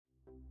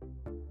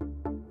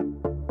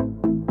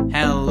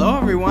Hello,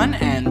 everyone,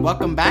 and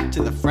welcome back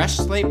to the Fresh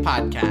Slate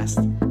Podcast,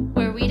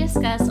 where we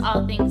discuss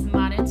all things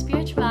modern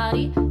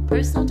spirituality,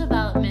 personal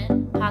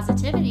development,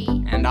 positivity,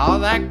 and all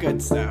that good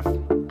stuff.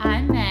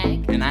 I'm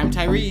Meg. And I'm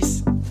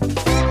Tyrese.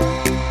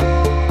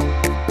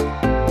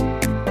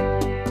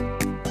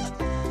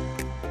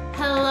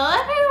 Hello,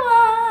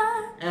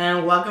 everyone!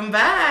 And welcome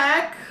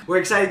back! We're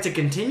excited to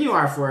continue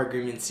our 4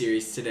 Agreement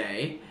series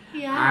today.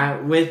 Yeah.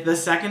 With the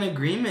second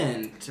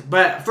agreement.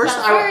 But first,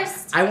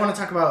 I want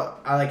to talk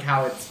about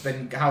how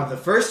the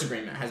first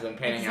agreement has been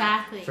panning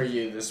out for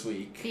you this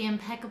week. Be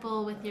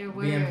impeccable with your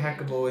word. Be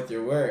impeccable with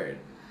your word.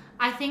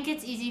 I think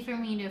it's easy for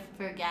me to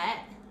forget.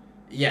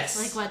 Yes.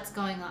 Like what's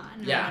going on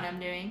and what I'm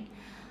doing.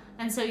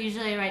 And so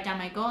usually I write down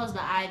my goals,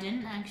 but I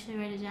didn't actually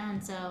write it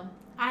down. So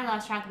I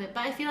lost track of it.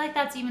 But I feel like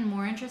that's even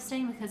more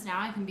interesting because now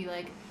I can be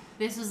like,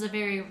 this was a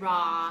very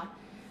raw,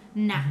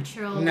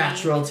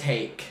 natural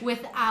take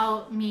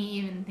without me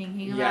even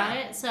thinking about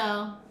it.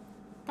 So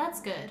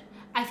that's good.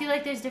 I feel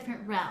like there's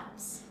different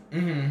realms.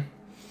 Mm-hmm.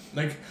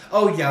 Like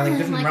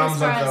different realms as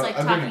far of the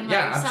as, agreement. Talking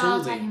about yourself,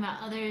 absolutely. talking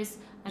about others.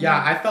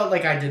 I felt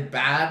like I did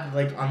bad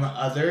on the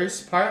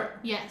others part.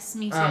 Yes,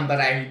 me too.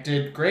 But I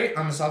did great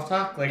on the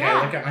self-talk.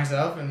 I look at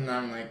myself and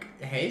I'm like,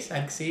 hey,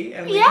 sexy.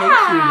 And hey,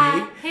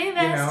 cutie. Hey,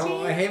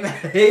 bestie. Hey,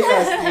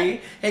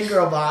 bestie. Hey,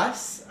 girl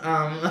boss.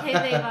 Hey,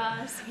 baby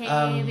boss.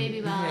 Hey,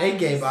 baby boss. Hey,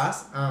 gay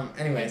boss.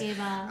 Anyways. Hey, gay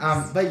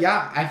boss. But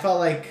yeah, I felt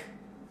like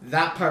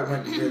that part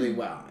went really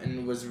well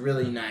and was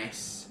really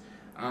nice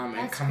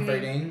and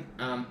comforting.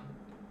 Great.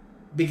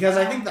 Because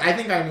I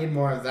think I need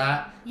more of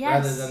that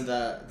rather than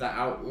the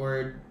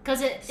outward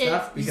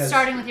stuff. Because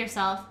starting with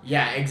yourself.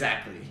 Yeah,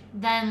 exactly.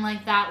 Then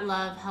that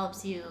love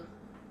helps you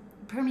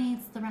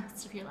permeates the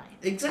rest of your life.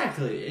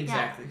 Exactly.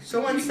 Yeah. So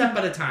one step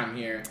at a time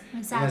here in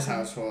this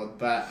household.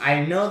 But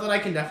I know that I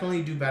can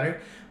definitely do better.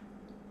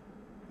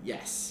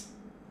 Yes.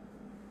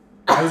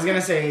 I was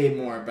gonna say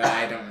more, but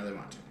I don't really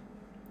want to.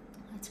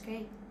 That's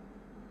great.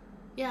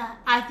 Yeah,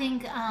 I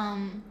think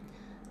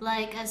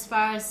as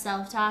far as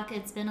self-talk,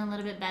 it's been a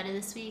little bit better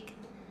this week.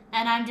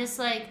 And I'm just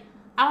I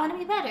want to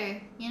be better.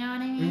 You know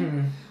what I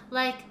mean?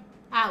 Mm-hmm.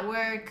 At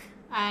work,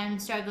 I'm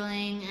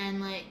struggling.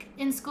 And,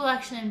 in school,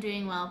 actually, I'm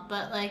doing well.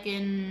 But,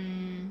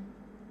 in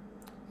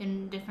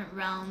different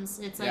realms,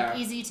 it's,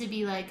 easy to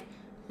be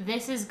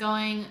this is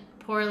going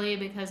poorly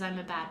because I'm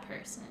a bad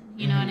person.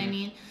 You know what I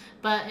mean?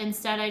 But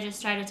instead, I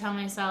just try to tell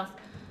myself,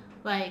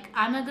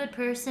 I'm a good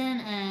person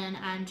and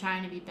I'm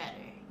trying to be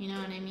better. You know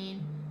what I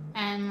mean?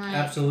 And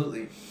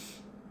absolutely.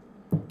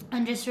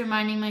 I'm just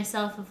reminding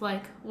myself of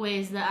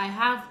ways that I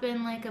have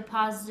been a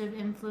positive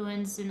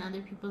influence in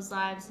other people's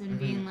lives and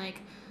being I'm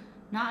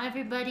not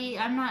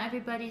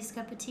everybody's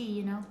cup of tea,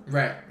 you know?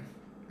 Right.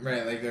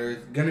 There's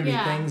gonna be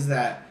things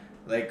that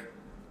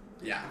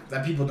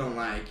that people don't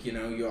like, you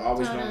know. You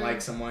always don't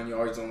like someone, you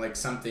always don't like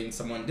something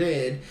someone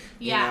did,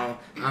 you know.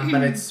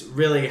 But it's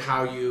really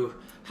how you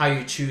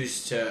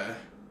choose to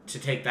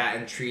take that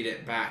and treat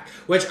it back.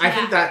 Which I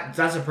think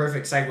that's a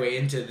perfect segue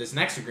into this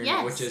next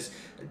agreement, which is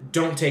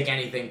don't take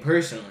anything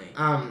personally.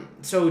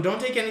 So don't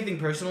take anything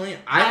personally.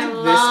 I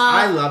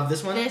love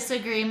this one. This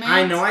agreement.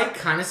 I know I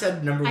kind of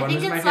said number 1 was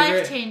my favorite,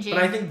 life-changing.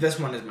 but I think this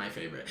one is my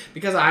favorite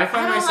because I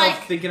find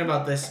myself thinking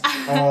about this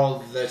all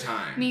the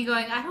time. Me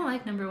going, I don't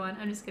like number 1.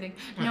 I'm just kidding.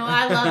 No,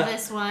 I love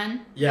this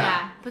one.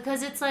 Yeah,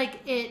 because it's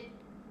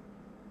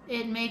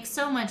it makes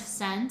so much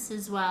sense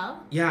as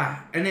well.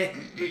 Yeah, and it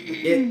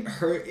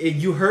hurt.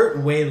 You hurt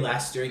way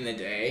less during the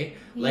day,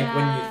 when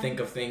you think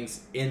of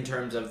things in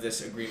terms of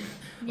this agreement.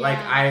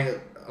 Yeah.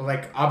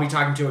 I'll be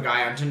talking to a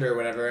guy on Tinder or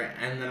whatever,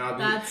 and then I'll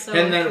be,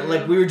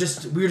 true. we were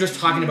just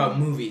talking about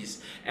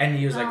movies, and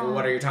he was like, "Well,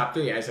 what are your top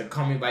 3?" I said,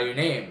 "Call Me by Your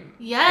Name."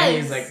 Yes. And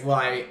he's like, "Well,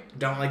 I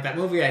don't like that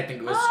movie. I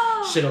think it was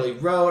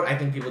shittily wrote. I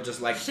think people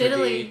just like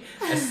the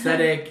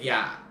aesthetic."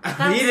 Yeah.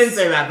 He didn't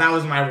say that. That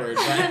was my word.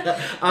 But,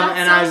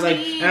 and I was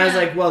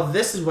like, well,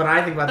 this is what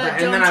I think about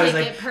that. And then I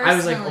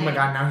was like, oh my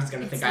god, now he's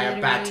gonna think I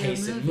have bad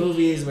taste in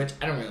movies, which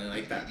I don't really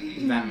like that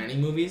many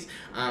movies.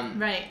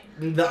 Right.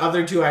 The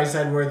other 2 I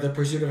said were The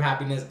Pursuit of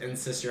Happiness and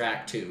Sister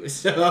Act 2.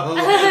 So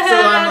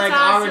I'm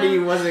already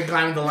wasn't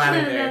climbing the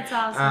ladder there. That's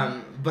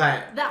awesome.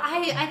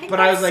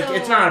 I was like,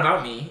 it's not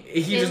about me.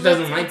 He just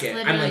doesn't like it.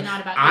 I'm like,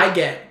 I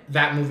get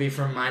that movie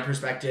from my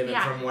perspective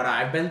and from what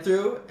I've been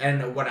through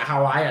and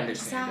how I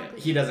understand it.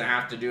 He doesn't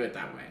have to do it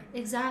that way.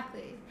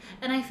 Exactly.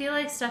 And I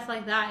feel stuff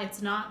like that,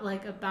 it's not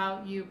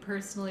about you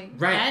personally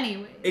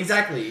anyway.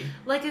 Exactly.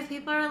 If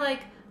people are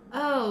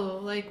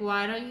oh,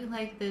 why don't you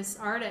like this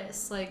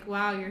artist?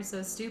 Wow, you're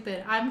so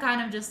stupid. I'm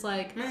kind of just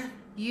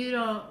you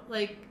don't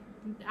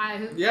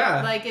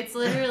it's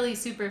literally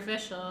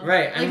superficial.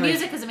 Right.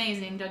 Music is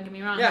amazing, don't get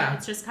me wrong. Yeah.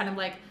 It's just kind of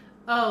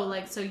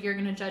so you're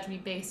gonna judge me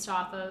based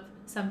off of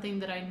something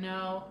that I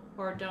know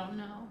or don't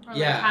know or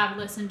have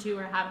listened to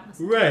or haven't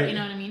listened to. You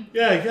know what I mean?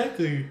 Yeah,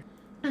 exactly.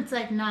 It's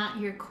not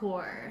your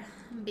core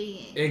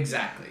being.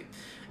 Exactly.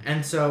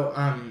 And so,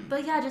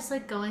 But yeah, just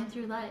like going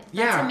through life.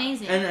 That's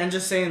amazing. And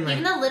just saying like.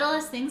 Even the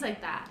littlest things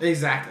like that.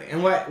 Exactly.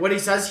 And what he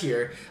says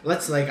here,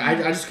 let's like, I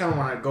just kind of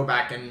want to go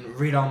back and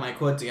read all my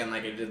quotes again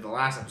like I did the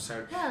last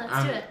episode. Yeah,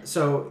 let's do it.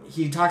 So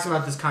he talks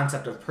about this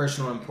concept of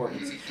personal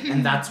importance.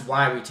 And that's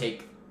why we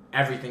take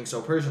everything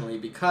so personally,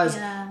 because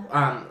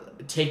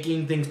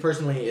taking things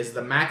personally is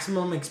the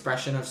maximum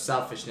expression of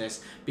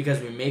selfishness,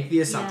 because we make the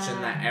assumption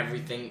that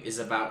everything is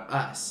about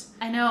us.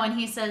 I know, and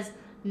he says,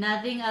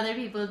 nothing other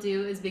people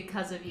do is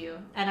because of you.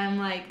 And I'm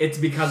like, it's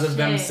because of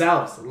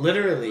themselves.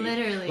 Literally.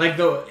 Like,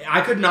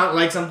 I could not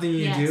like something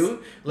you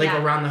do, like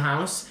around the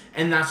house,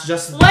 and that's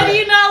just... What do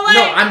you not like?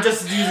 No, I'm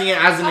just using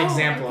it as an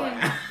example.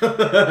 Okay.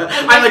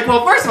 I'm like,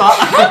 well, first of all...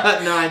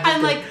 No,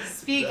 I'm like,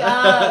 speak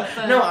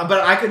up. No,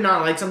 but I could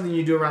not like something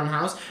you do around the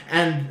house,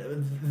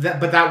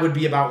 but that would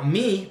be about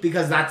me,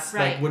 because that's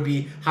like would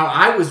be how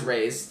I was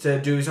raised to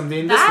do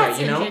something this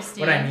way, you know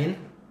what I mean?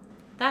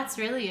 That's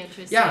really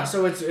interesting. Yeah,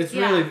 so it's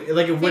really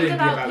like it wouldn't be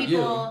about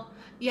people,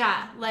 you.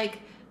 Yeah, like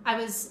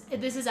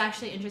this is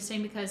actually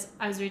interesting because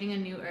I was reading A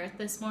New Earth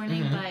this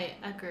morning by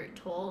Eckhart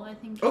Tolle, I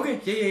think.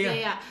 Okay,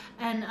 yeah.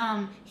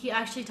 And he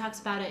actually talks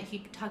about it. He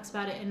talks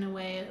about it in a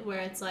way where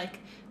it's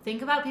like,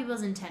 think about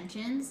people's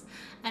intentions,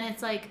 and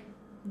it's like,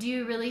 do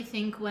you really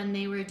think when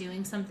they were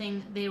doing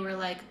something, they were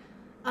like,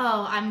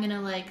 oh, I'm going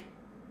to, like,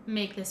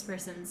 make this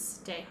person's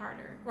day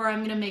harder, or I'm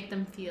going to make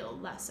them feel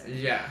lesser.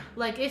 Yeah.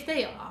 Like, if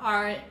they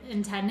are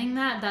intending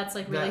that, that's,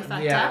 like, really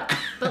fucked up.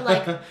 But,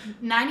 like,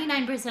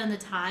 99% of the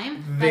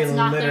time, that's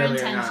not their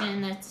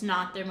intention. That's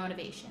not their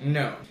motivation.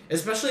 No.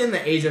 Especially in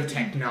the age of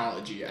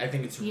technology. I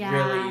think it's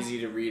really easy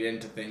to read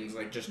into things,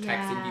 like, just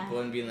texting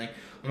people and being like,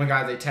 oh my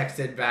god, they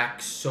texted back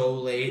so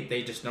late,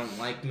 they just don't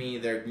like me,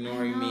 they're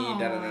ignoring me,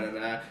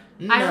 da-da-da-da-da.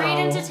 No. I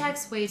read into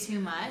text way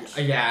too much.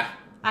 Yeah.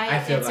 I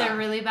feel it's a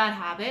really bad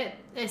habit.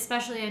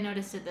 Especially I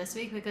noticed it this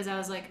week because I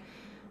was like,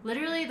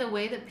 literally the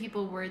way that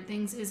people word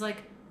things is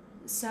like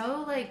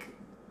so like,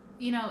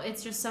 you know,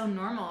 it's just so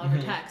normal over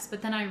text.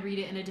 But then I read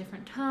it in a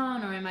different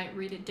tone, or I might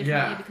read it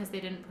differently because they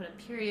didn't put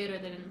a period or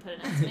they didn't put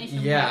an exclamation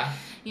point.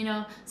 You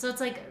know, so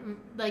it's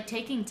like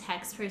taking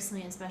text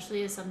personally,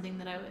 especially, is something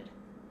that I would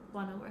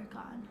want to work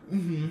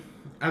on.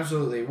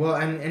 Absolutely. Well,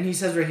 and he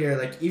says right here,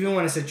 like, even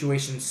when a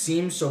situation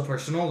seems so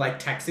personal,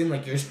 like texting,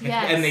 like you're saying,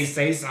 and they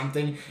say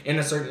something in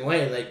a certain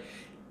way, like,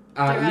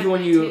 even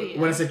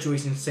when a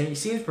situation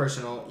seems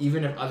personal,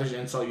 even if others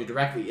insult you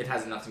directly, it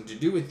has nothing to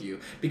do with you,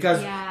 because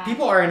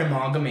people are an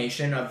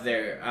amalgamation of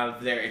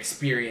their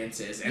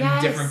experiences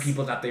and different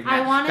people that they've met.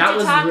 I wanted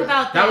to talk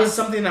about that was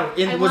something that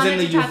was in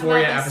the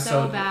Euphoria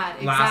episode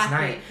last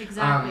night.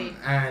 Exactly.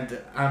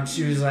 And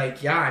she was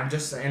like, yeah, I'm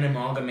just an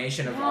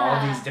amalgamation of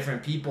all these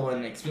different people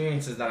and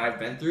experiences that I've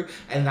been through,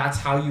 and that's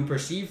how you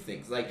perceive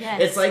things. Like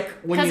it's like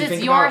when you think about, because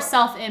it's your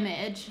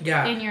self-image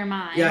in your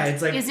mind. Yeah,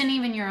 it's like isn't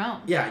even your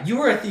own. Yeah, you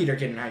were a theater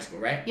kid in high school,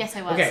 right? Yes,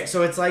 I was. Okay,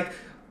 so it's like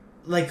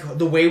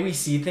the way we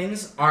see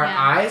things, our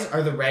eyes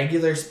are the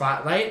regular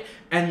spotlight,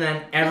 and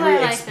then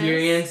every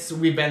experience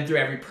we've been through,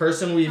 every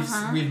person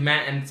we've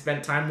met and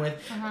spent time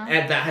with,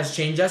 and that has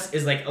changed us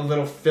is like a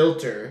little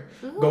filter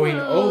going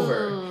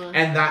over,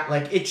 and that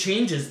like it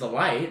changes the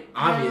light,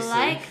 obviously.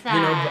 I like that.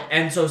 You know,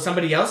 and so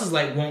somebody else's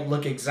light won't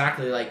look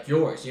exactly like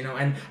yours, you know,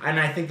 and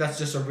I think that's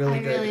just a really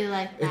good. I really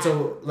like that.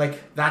 It's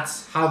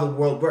that's how the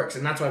world works,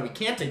 and that's why we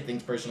can't take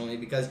things personally,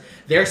 because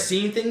they're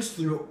seeing things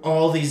through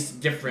all these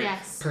different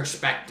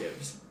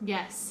perspectives.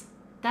 Yes.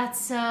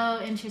 That's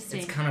so interesting.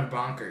 It's kind of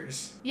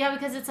bonkers. Yeah,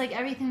 because it's like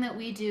everything that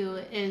we do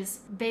is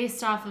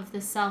based off of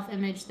the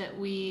self-image that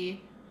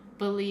we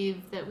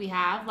believe that we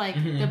have, like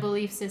the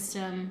belief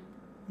system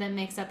that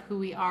makes up who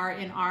we are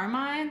in our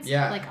minds,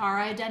 like our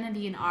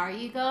identity and our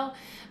ego,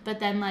 but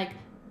then like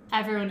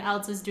everyone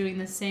else is doing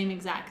the same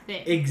exact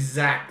thing.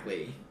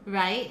 Exactly.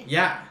 Right?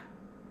 Yeah.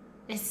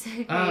 It's so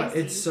crazy.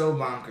 It's so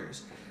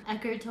bonkers.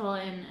 Eckhart Tolle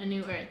in A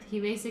New Earth, he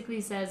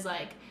basically says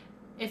like,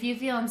 if you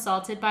feel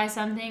insulted by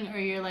something, or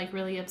you're like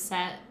really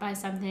upset by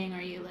something,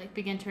 or you like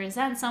begin to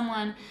resent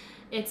someone,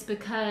 it's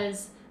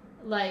because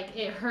like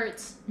it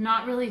hurts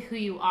not really who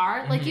you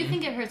are. Like you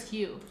think it hurts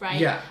you, right?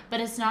 Yeah.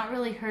 But it's not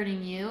really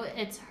hurting you.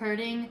 It's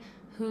hurting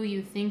who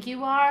you think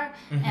you are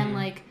and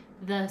like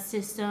the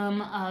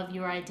system of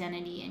your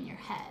identity in your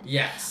head.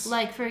 Yes.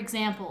 Like for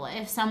example,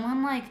 if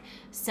someone like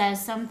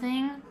says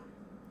something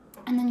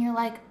and then you're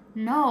like,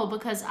 no,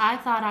 because I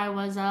thought I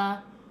was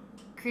a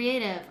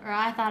creative, or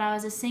I thought I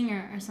was a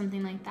singer, or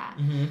something like that.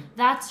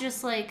 That's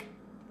just like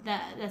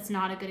that's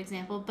not a good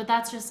example, but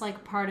that's just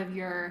like part of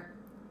your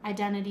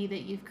identity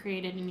that you've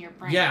created in your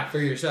brain. Yeah, for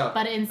yourself.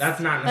 But it's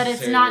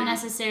not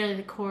necessarily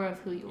the core of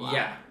who you are.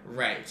 Yeah,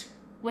 right.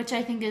 Which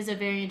I think is a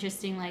very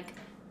interesting like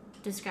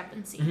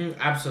discrepancy.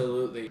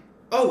 Absolutely.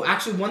 Oh,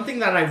 actually, one thing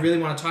that I really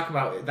want to talk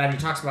about that he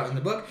talks about in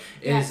the book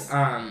is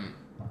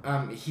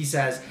he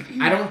says,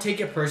 I don't take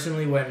it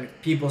personally when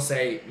people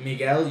say,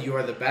 Miguel, you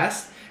are the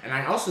best. And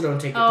I also don't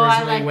take it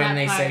personally when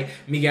they say,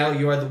 Miguel,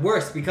 you're the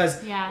worst.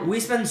 Because we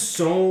spend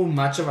so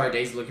much of our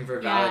days looking for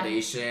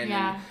validation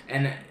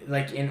and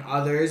like in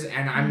others.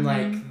 And I'm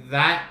like,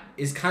 that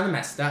is kind of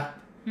messed up.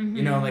 Mm-hmm.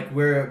 You know, like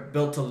we're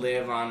built to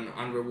live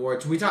on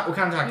rewards. We kind of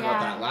talked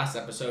about that last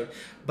episode,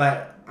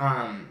 but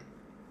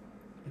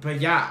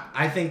yeah,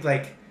 I think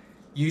like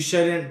you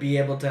shouldn't be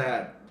able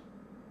to,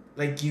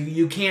 like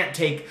you can't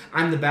take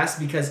I'm the best,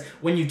 because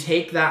when you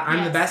take that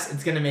I'm the best,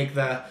 it's gonna make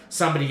the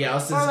somebody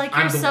else's or like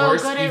I'm you're the so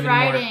worst good at even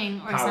writing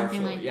more or powerful.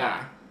 something like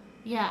that.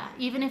 Yeah,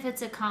 even if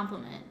it's a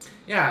compliment.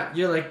 Yeah,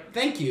 you're like,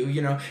 thank you,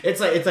 you know. It's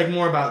like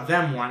more about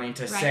them wanting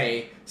to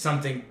say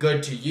something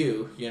good to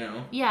you, you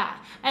know. Yeah.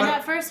 And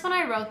at first when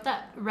I read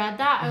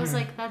that, I was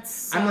like, that's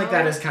so... I'm like,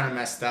 that is kind of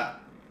messed up.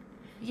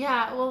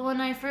 Yeah, well,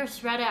 when I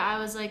first read it, I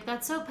was like,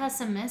 that's so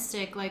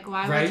pessimistic. Like,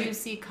 why would you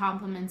see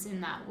compliments in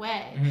that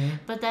way? Mm-hmm.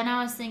 But then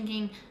I was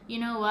thinking, you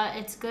know what?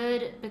 It's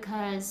good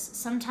because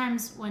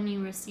sometimes when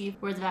you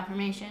receive words of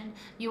affirmation,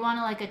 you want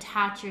to, like,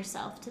 attach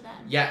yourself to them.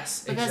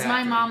 Yes, because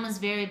my mom was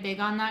very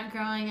big on that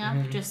growing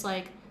up, just,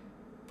 like,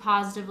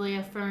 positively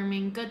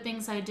affirming good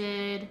things I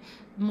did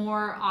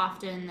more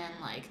often than,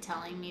 like,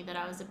 telling me that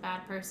I was a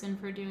bad person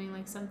for doing,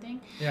 like, something.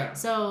 Yeah.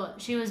 So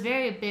she was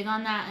very big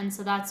on that, and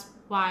so that's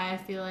why I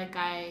feel like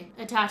I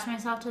attach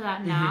myself to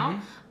that now.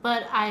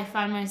 But I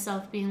find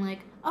myself being like,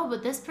 oh,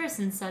 but this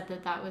person said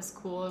that was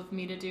cool of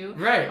me to do.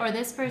 Right. Or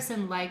this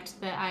person liked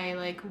that I,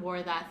 like,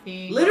 wore that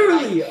thing.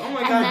 Literally. Like, oh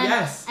my God,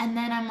 yes. And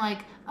then I'm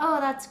like,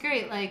 oh, that's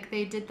great. Like,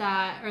 they did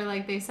that, or,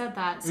 like, they said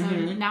that. So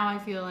now I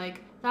feel,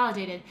 like,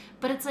 validated.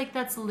 But it's like,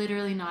 that's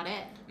literally not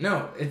it.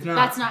 No, it's not.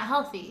 That's not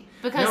healthy.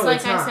 Because,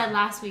 like I said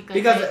last week,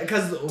 like,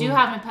 because I do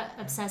have an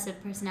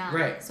obsessive personality.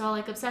 Right. So I'll,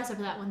 like, obsess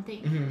over that one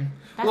thing. Mm-hmm.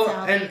 That's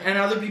well, and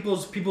other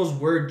people's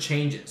word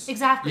changes.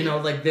 Exactly. You know,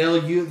 like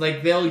they'll use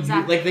like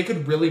they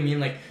could really mean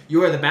like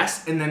you are the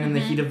best, and then in the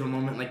heat of the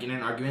moment, like in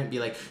an argument, be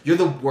like, you're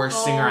the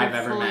worst singer I've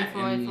ever met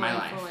in my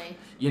life.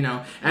 You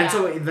know, and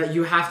so that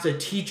you have to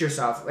teach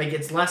yourself. Like,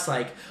 it's less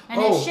like,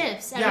 it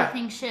shifts.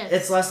 Everything shifts.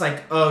 It's less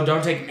like, oh,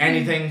 don't take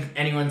anything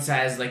anyone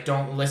says. Like,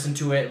 don't listen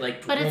to it.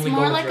 Like, but it's only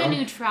more go like with a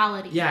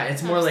neutrality. Yeah,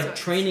 it's more like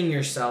training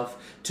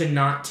yourself to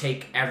not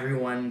take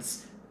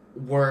everyone's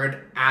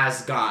word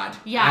as God,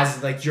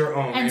 as like your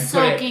own, and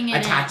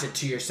attach it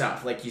to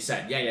yourself, like you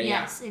said.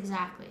 Yes,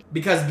 exactly.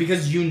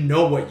 Because you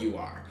know what you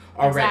are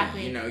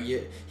already. You know,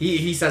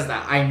 he says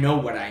that I know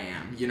what I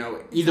am. You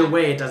know, either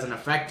way, it doesn't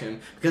affect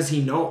him because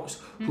he knows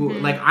who.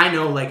 Like, I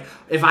know, like,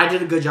 if I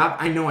did a good job,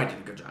 I know I did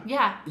a good job.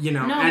 Yeah. You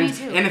know, me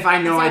too. And if I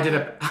know I did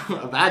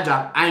a bad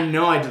job, I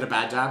know I did a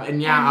bad job,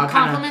 and I'll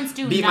kind of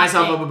beat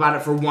myself up about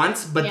it for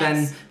once. But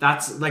then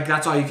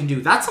that's all you can do.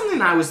 That's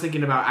something I was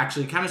thinking about,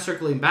 actually, kind of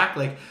circling back,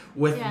 like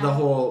with the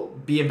whole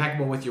be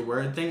impeccable with your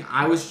word thing.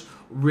 I was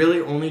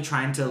really only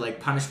trying to, like,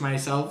 punish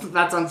myself.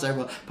 That sounds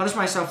terrible. Punish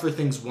myself for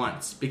things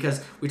once,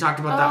 because we talked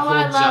about that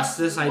whole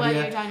justice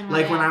idea.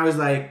 Like, when I was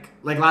like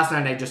last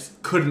night, I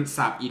just couldn't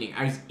stop eating.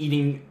 I was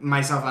eating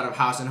myself out of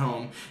house and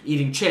home,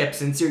 eating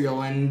chips and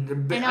cereal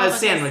and a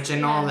sandwich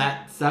and all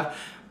that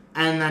stuff.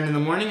 And then in the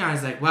morning, I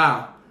was like,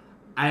 wow,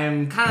 I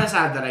am kind of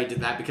sad that I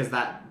did that, because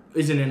that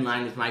isn't in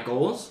line with my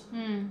goals.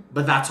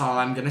 But that's all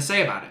I'm gonna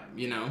say about it,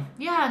 you know.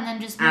 Yeah, and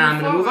then just move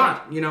I'm gonna move on.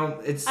 You know,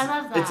 I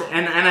love that. It's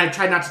and I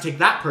tried not to take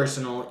that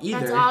personal either.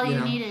 That's all you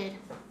needed.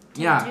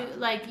 To do,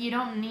 like, you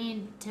don't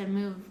need to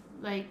move,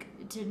 like,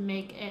 to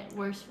make it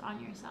worse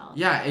on yourself.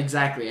 Yeah,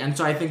 exactly. And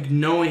so I think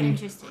knowing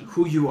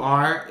who you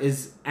are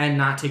and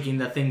not taking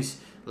the things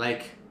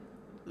like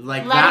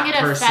letting that it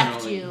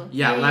personally. Affect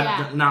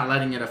you. Not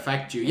letting it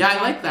affect you. Exactly.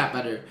 Yeah, I like that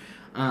better.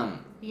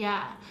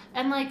 Yeah,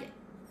 and like,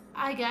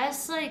 I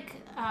guess, like,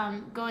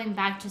 going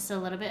back just a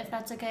little bit, if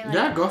that's okay. Like,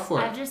 yeah, go for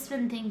it. I've just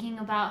been thinking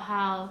about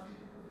how,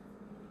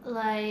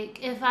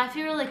 like, if I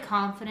feel really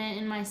confident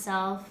in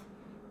myself,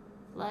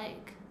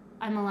 like,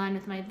 I'm aligned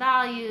with my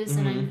values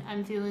and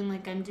I'm feeling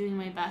like I'm doing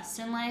my best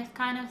in life,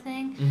 kind of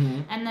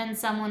thing. And then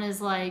someone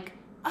is like,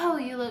 oh,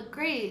 you look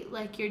great,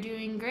 like, you're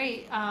doing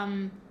great,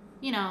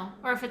 you know,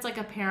 or if it's like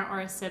a parent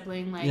or a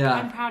sibling, like,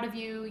 I'm proud of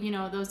you, you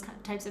know, those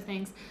types of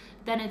things,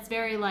 then it's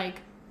very,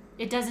 like,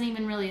 it doesn't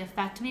even really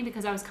affect me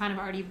because I was kind of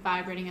already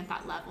vibrating at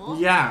that level.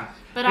 Yeah.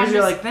 But I'm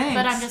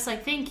just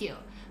like, thank you.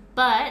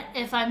 But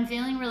if I'm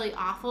feeling really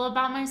awful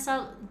about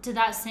myself, to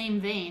that same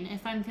vein,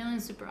 if I'm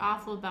feeling super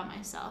awful about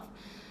myself,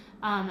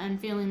 and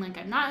feeling like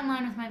I'm not in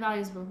line with my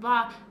values, blah,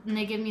 blah, blah, and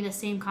they give me the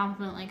same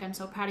compliment, like, I'm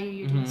so proud of you,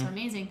 you're doing so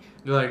amazing,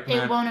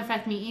 it won't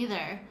affect me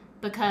either,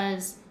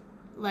 because,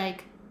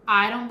 like,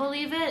 I don't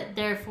believe it,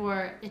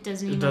 therefore it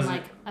doesn't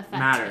even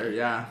affect me.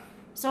 Yeah.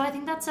 So I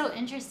think that's so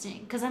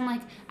interesting, because I'm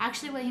like,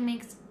 actually what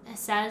he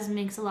says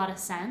makes a lot of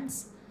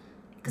sense.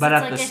 But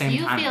it's like, if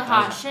you feel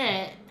hot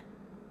shit,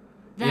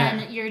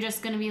 then you're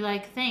just going to be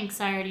like,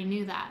 thanks, I already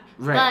knew that.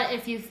 Right. But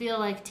if you feel,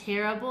 like,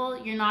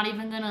 terrible, you're not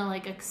even going to,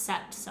 like,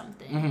 accept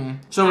something.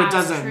 So it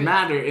doesn't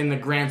matter in the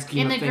grand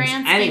scheme of things. In the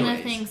grand scheme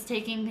of things,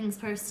 taking things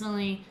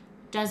personally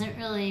doesn't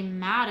really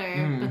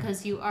matter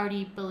because you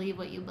already believe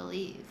what you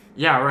believe.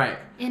 Yeah, right.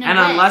 And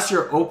unless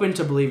you're open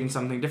to believing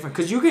something different.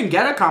 Because you can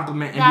get a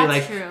compliment and be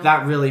like,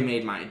 that really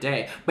made my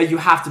day. But you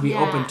have to be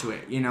open to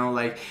it. You know,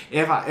 like,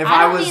 if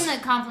I don't was... mean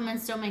that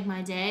compliments don't make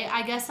my day.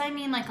 I guess I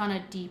mean, like, on a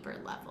deeper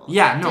level.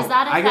 Yeah, no,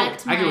 I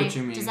get what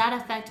you mean. Does that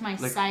affect my,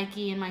 like,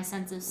 psyche and my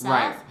sense of self?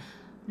 Right.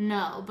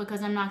 no,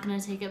 because I'm not going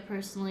to take it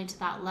personally to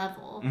that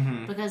level.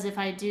 Mm-hmm. Because if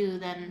I do,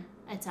 then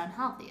it's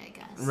unhealthy, I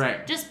guess.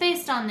 Right. Just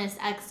based on this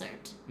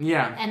excerpt.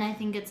 Yeah. And I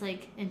think it's,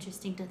 like,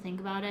 interesting to think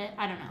about it.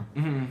 I don't know.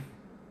 Mm-hmm.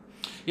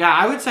 Yeah,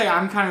 I would say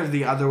I'm kind of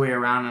the other way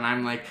around, and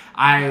I'm like,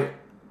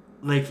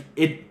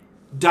 it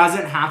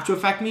doesn't have to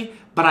affect me,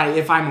 but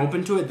if I'm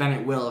open to it, then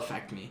it will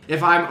affect me.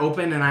 If I'm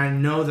open and I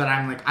know that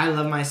I'm like, I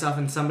love myself,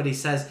 and somebody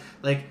says,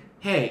 like,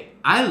 hey,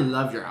 I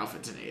love your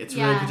outfit today. It's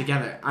really put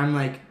together. I'm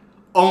like,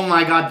 oh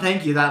my God,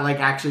 thank you. That, like,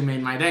 actually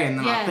made my day. And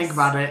then I'll think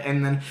about it,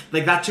 and then,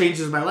 like, that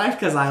changes my life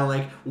because I,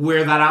 like,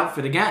 wear that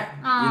outfit again.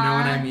 You know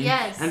what I mean?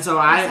 Yes. And so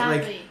I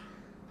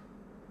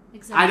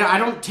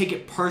don't take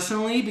it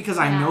personally because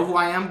I know who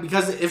I am.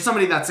 Because if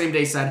somebody that same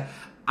day said,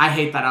 I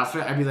hate that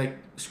outfit, I'd be like,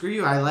 screw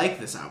you, I like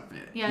this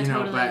outfit. Yeah, you know,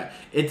 totally. But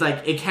it's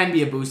like, it can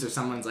be a boost if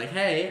someone's like,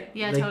 hey,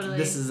 totally.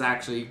 This is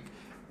actually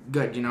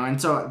good, you know? And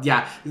so,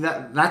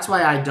 that's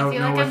why I don't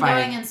know if I'm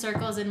going in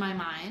circles in my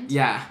mind.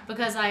 Yeah.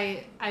 Because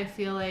I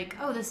feel like,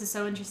 oh, this is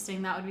so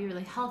interesting. That would be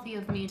really healthy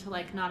of me to,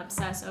 like, not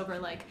obsess over,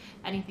 like,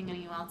 anything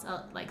anyone else,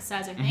 like,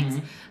 says or thinks.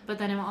 Mm-hmm. But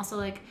then I'm also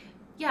like,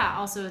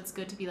 also it's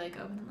good to be, like,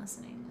 open and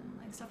listening and,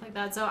 like, stuff like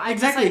that. So I'm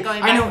just, like,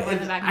 going back and forth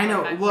and back and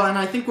forth. I know. Well, and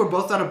I think we're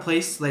both at a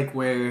place, like,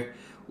 where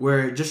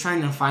we're just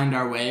trying to find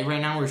our way right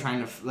now. We're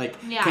trying to, like,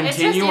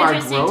 continue our growth.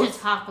 It's just interesting to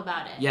talk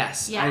about it.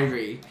 Yes, I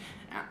agree.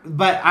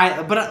 But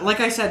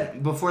like I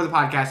said before the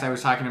podcast, I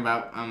was talking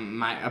about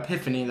my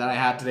epiphany that I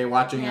had today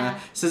watching a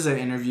SZA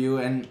interview,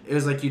 and it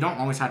was like, you don't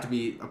always have to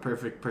be a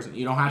perfect person.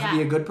 You don't have to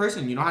be a good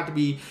person. You don't have to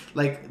be,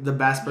 like, the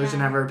best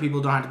person ever. People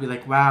don't have to be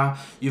like, wow,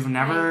 you've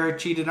never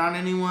cheated on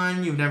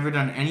anyone. You've never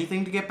done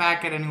anything to get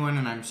back at anyone,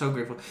 and I'm so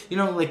grateful. You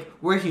know, like,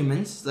 we're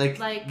humans. Like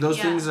those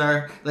things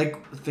are,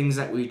 like, things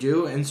that we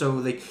do, and so,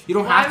 like, you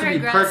don't have to be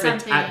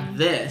perfect at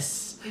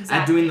this. Exactly.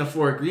 At doing the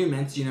 4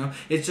 agreements, you know,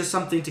 it's just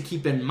something to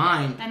keep in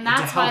mind. And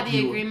that's why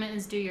the agreement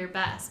is do your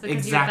best,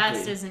 because your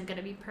best isn't going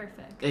to be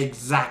perfect.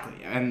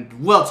 Exactly. And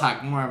we'll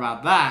talk more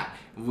about that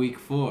week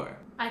 4.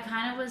 I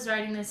kind of was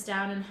writing this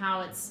down and how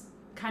it's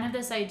kind of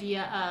this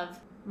idea of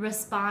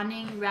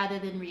responding rather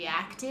than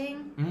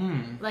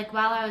reacting. Like,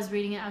 while I was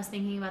reading it, I was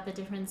thinking about the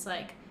difference,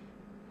 like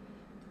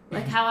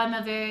how I'm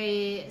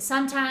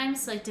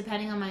sometimes, like,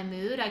 depending on my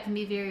mood, I can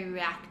be very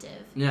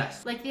reactive.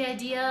 Yes. Like, the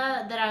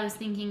idea that I was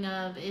thinking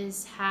of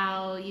is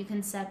how you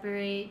can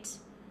separate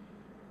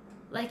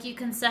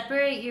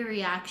your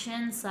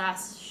reactions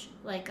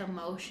 / like,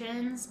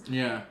 emotions.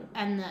 Yeah.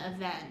 And the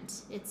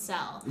event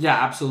itself.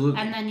 Yeah, absolutely.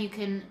 And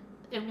then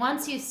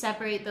once you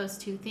separate those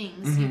two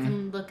things, you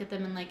can look at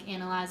them and, like,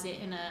 analyze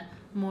it in a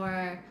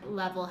more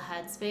level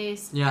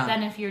headspace. Yeah.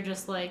 Than if you're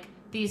just, like,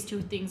 these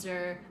two things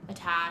are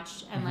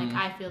attached and like,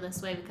 I feel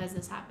this way because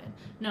this happened.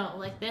 No,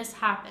 like, this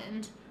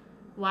happened.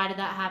 Why did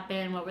that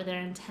happen? What were their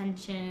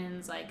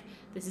intentions? Like,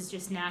 this is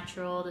just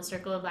natural, the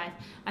circle of life.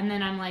 And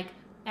then I'm like,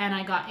 and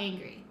I got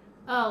angry.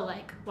 Oh,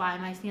 like, why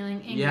am I feeling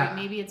angry? Yeah.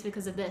 Maybe it's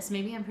because of this.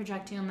 Maybe I'm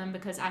projecting on them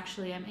because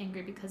actually I'm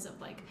angry because of,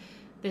 like,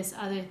 this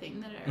other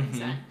thing that I already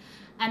said.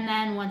 And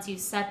then once you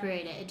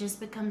separate it, it just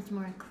becomes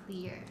more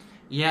clear.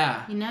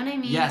 Yeah. You know what I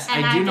mean? Yes,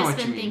 and I do know what you mean. And I've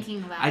just been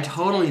thinking about it. I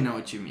totally know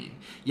what you mean.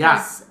 Yeah.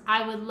 Because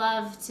I would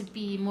love to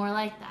be more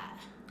like that.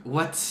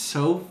 What's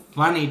so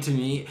funny to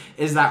me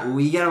is that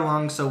we get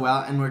along so well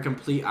and we're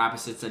complete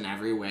opposites in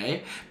every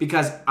way.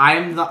 Because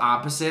I'm the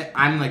opposite.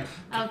 I'm like,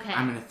 okay,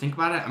 I'm going to think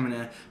about it. I'm going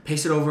to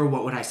pace it over.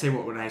 What would I say?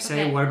 What would I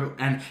say? Okay.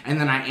 And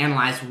then I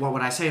analyze what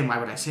would I say and why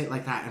would I say it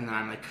like that? And then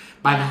I'm like,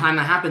 by the time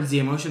that happens, the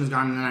emotion is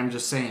gone and then I'm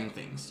just saying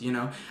things, you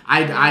know?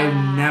 I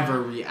never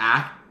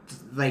react.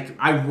 Like,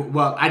 I don't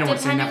want to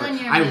say never.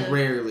 I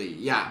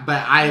rarely,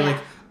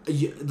 but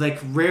like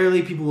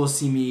rarely people will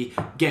see me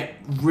get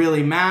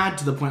really mad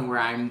to the point where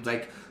I'm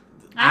like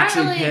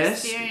actually really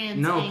pissed.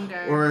 No,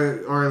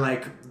 anger. Or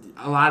like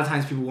a lot of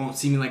times people won't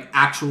see me like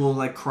actual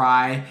like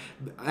cry,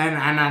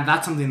 and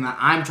that's something that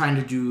I'm trying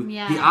to do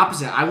the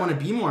opposite. I want to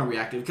be more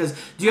reactive because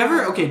do you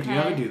ever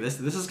do this?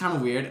 This is kind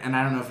of weird, and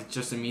I don't know if it's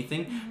just a me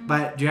thing,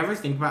 but do you ever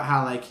think about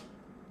how like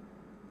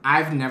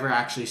I've never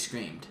actually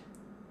screamed?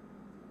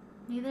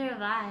 Neither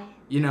have I.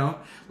 You know?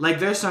 Like,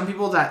 there's some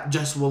people that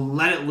just will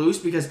let it loose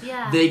because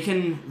they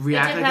can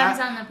react like that. It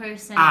depends on the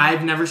person.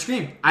 I've never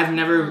screamed. I've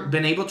never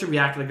been able to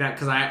react like that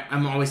because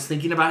I'm always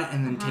thinking about it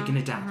and then taking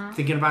it down.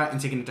 Thinking about it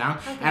and taking it down.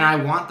 Okay. And I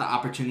want the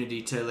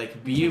opportunity to,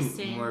 like, be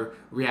more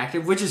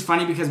reactive, which is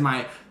funny because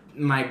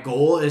my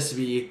goal is to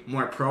be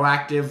more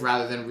proactive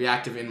rather than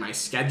reactive in my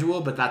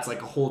schedule, but that's,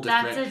 like, a whole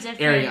different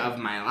area of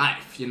my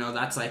life. You know,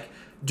 that's, like,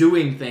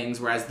 doing things,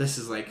 whereas this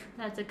is, like,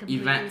 that's a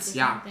completely events.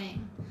 Different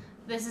thing.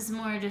 This is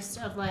more just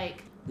of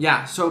like...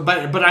 Yeah, so,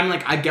 but I'm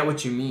like, I get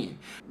what you mean.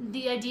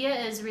 The idea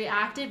is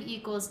reactive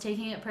equals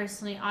taking it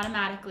personally,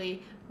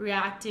 automatically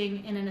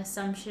reacting in an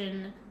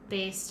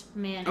assumption-based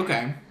manner.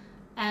 Okay.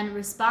 And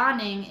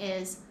responding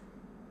is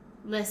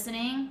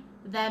listening,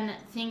 then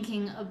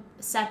thinking of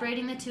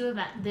separating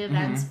the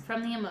events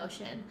from the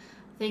emotion,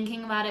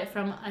 thinking about it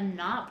from a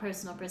not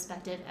personal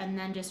perspective, and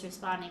then just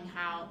responding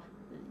how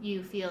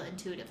you feel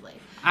intuitively.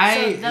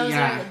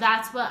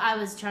 That's what I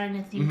was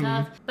trying to think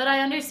of. But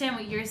I understand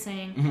what you're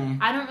saying.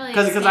 I don't really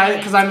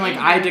because I'm like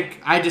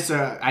I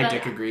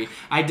disagree.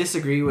 I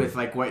disagree with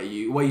like what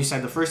you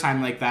said the first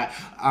time, like that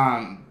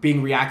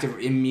being reactive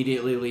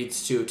immediately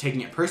leads to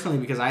taking it personally,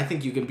 because I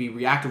think you can be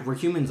reactive. We're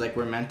humans, like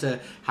we're meant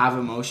to have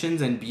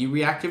emotions and be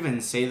reactive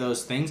and say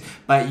those things,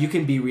 but you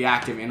can be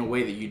reactive in a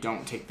way that you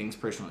don't take things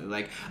personally.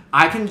 Like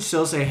I can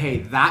still say, hey,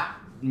 that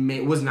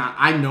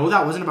I know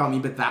that wasn't about me,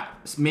 but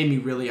that made me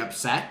really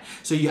upset.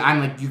 So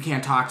I'm like, you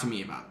can't talk to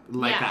me about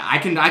like that. I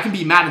can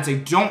be mad and say,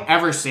 don't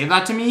ever say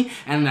that to me,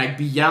 and like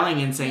be yelling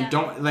and saying,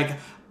 don't like.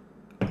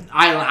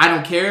 I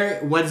don't care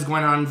what is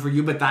going on for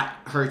you, but that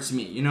hurts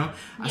me, you know.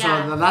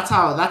 Yeah. So that's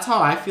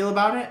how I feel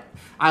about it.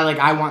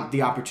 I want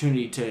the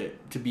opportunity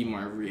to be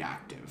more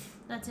reactive.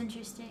 That's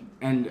interesting.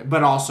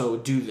 But also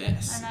do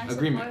this and I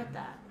agreement. Support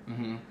that.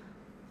 Mm-hmm.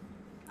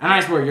 And I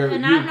support you're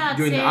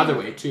doing the other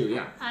way too,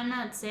 yeah. I'm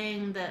not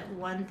saying that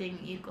one thing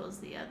equals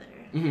the other.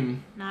 Mm-hmm.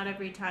 Not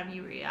every time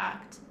you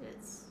react,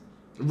 it's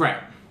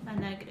right a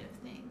negative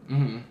thing.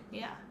 Mm-hmm.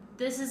 Yeah.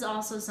 This is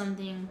also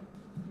something.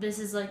 This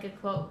is like a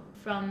quote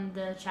from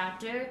the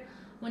chapter.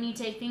 When you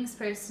take things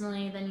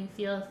personally, then you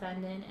feel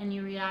offended, and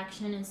your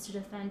reaction is to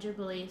defend your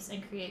beliefs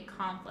and create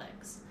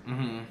conflicts.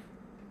 Mm-hmm.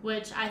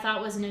 Which I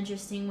thought was an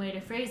interesting way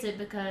to phrase it,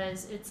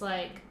 because it's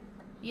like,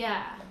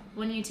 yeah,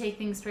 when you take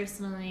things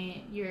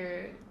personally,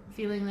 you're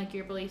feeling like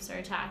your beliefs are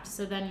attacked,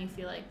 so then you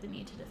feel like the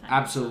need to defend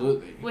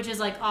absolutely yourself, which is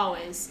like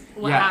always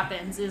what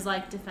happens is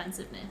like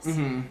defensiveness.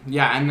 Mm-hmm.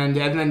 Yeah, and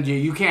then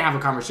you can't have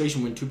a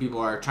conversation when two people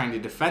are trying to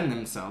defend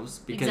themselves,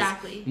 because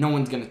no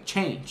one's gonna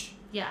change.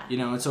 Yeah, you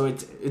know, and so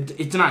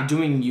it's not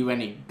doing you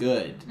any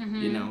good,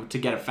 you know, to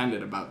get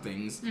offended about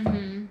things.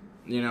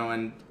 You know,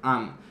 and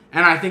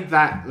I think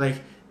that like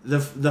the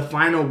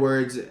final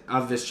words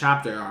of this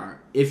chapter are,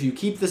 if you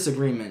keep this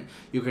agreement,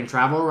 you can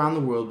travel around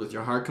the world with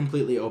your heart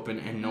completely open,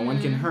 and no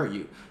one can hurt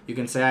you. You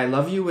can say I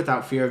love you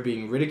without fear of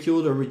being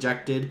ridiculed or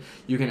rejected.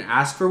 You can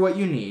ask for what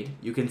you need.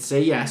 You can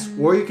say yes,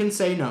 or you can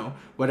say no,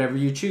 whatever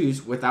you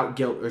choose, without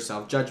guilt or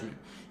self-judgment.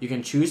 You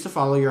can choose to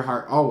follow your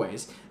heart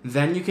always.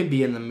 Then you can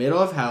be in the middle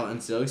of hell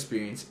and still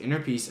experience inner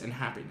peace and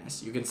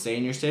happiness. You can stay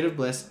in your state of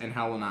bliss, and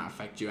hell will not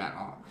affect you at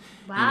all.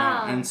 Wow.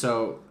 You know? And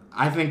so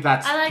I think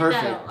that's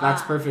perfect.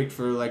 That's perfect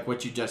for like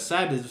what you just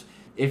said, is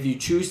if you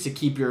choose to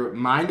keep your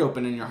mind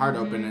open and your heart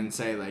open and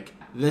say like,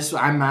 this,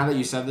 I'm mad that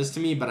you said this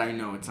to me, but I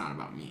know it's not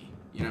about me.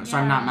 You know, so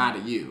I'm not mad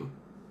at you.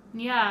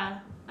 Yeah.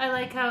 I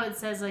like how it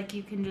says like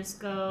you can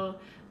just go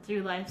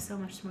through life so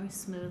much more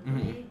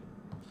smoothly.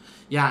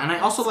 Yeah, and I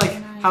also like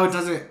how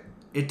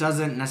it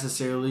doesn't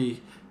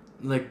necessarily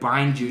like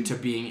bind you to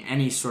being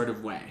any sort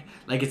of way.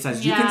 Like it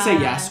says you can say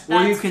yes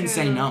or you can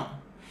say no.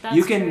 That's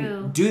you can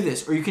true. do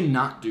this or you can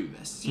not do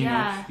this. You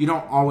know, you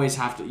don't always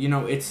have to. You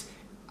know, it's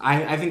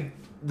I think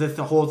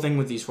the whole thing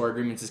with these 4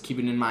 agreements is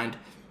keeping in mind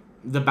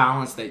the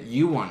balance that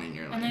you want in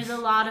your life. And there's a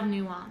lot of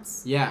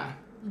nuance. Yeah.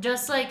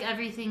 Just like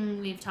everything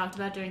we've talked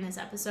about during this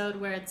episode,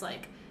 where it's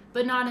like,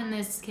 but not in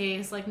this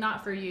case, like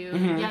not for you,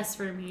 yes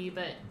for me,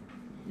 but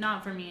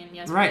not for me and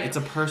yes for you. Right, it's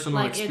a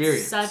personal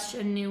experience. It's such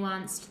a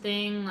nuanced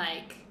thing,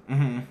 like,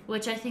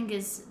 which I think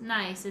is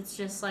nice. It's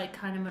just like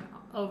kind of an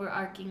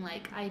overarching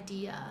like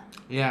idea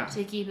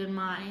to keep in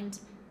mind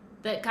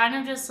that kind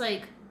of just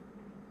like,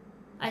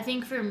 I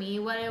think for me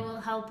what it will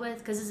help with,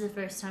 because this is the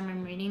first time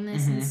I'm reading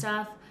this and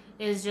stuff,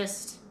 is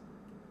just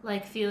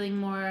like feeling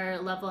more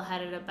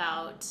level-headed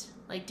about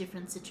like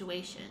different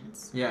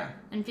situations. Yeah.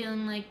 And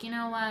feeling like, you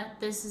know what,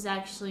 this is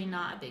actually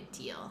not a big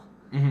deal.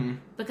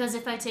 Because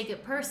if I take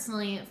it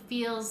personally, it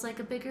feels like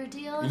a bigger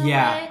deal in a way.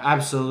 Yeah,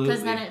 absolutely.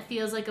 Because then it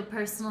feels like a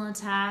personal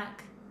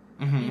attack,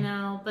 you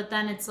know? But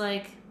then it's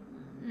like,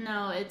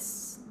 no,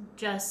 it's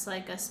just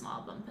like a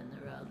small bump in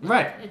the road.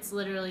 Like, it's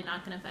literally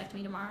not going to affect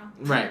me tomorrow.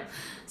 Right.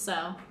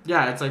 So.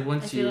 Yeah, it's like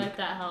once I feel like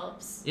that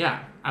helps.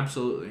 Yeah,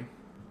 absolutely.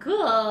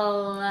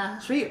 Cool.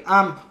 Sweet.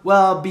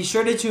 Well, be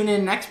sure to tune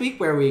in next week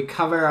where we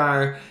cover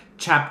our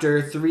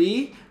Chapter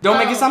 3. Don't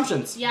make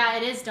assumptions. Yeah,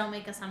 it is. Don't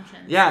make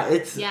assumptions. Yeah,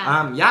 it's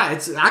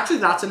it's actually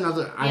that's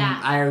another.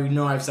 I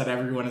know I've said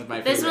every one is my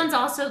favorite. This one's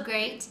also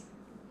great.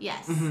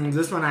 Yes.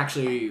 This one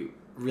actually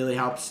really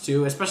helps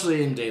too,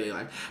 especially in daily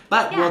life.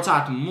 But we'll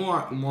talk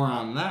more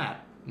on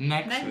that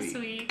next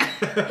week.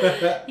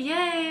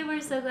 Yay!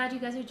 We're so glad you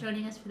guys are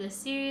joining us for this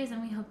series,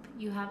 and we hope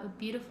you have a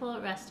beautiful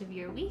rest of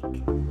your week.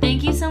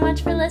 Thank you so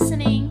much for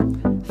listening.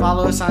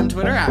 Follow us on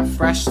Twitter at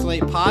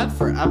FreshSlatePod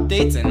for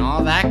updates and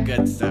all that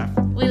good stuff.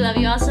 We love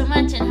you all so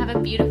much and have a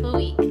beautiful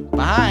week.